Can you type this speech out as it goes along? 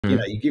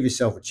Mhm. you give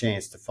yourself a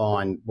chance to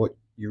find what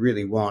you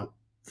really want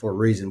for a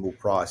reasonable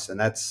price, and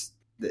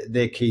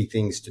they're key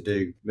things to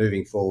do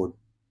moving forward.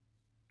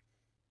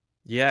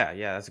 Yeah,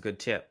 yeah, that's a good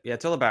tip. Yeah,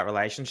 it's all about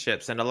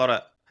relationships, and a lot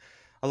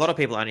of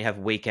people only have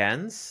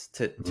weekends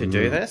to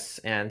do Mm, this.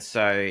 And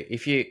so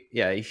if you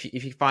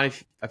find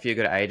a few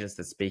good agents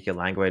that speak your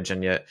language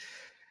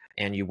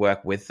and you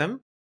work with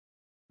them,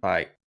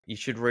 like you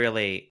should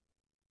really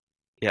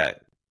yeah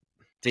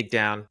dig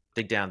down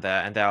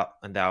there, and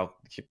they'll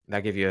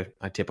give you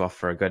a tip off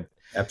for a good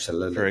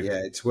absolutely, for a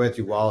yeah, it's worth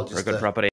your while for a just good to property.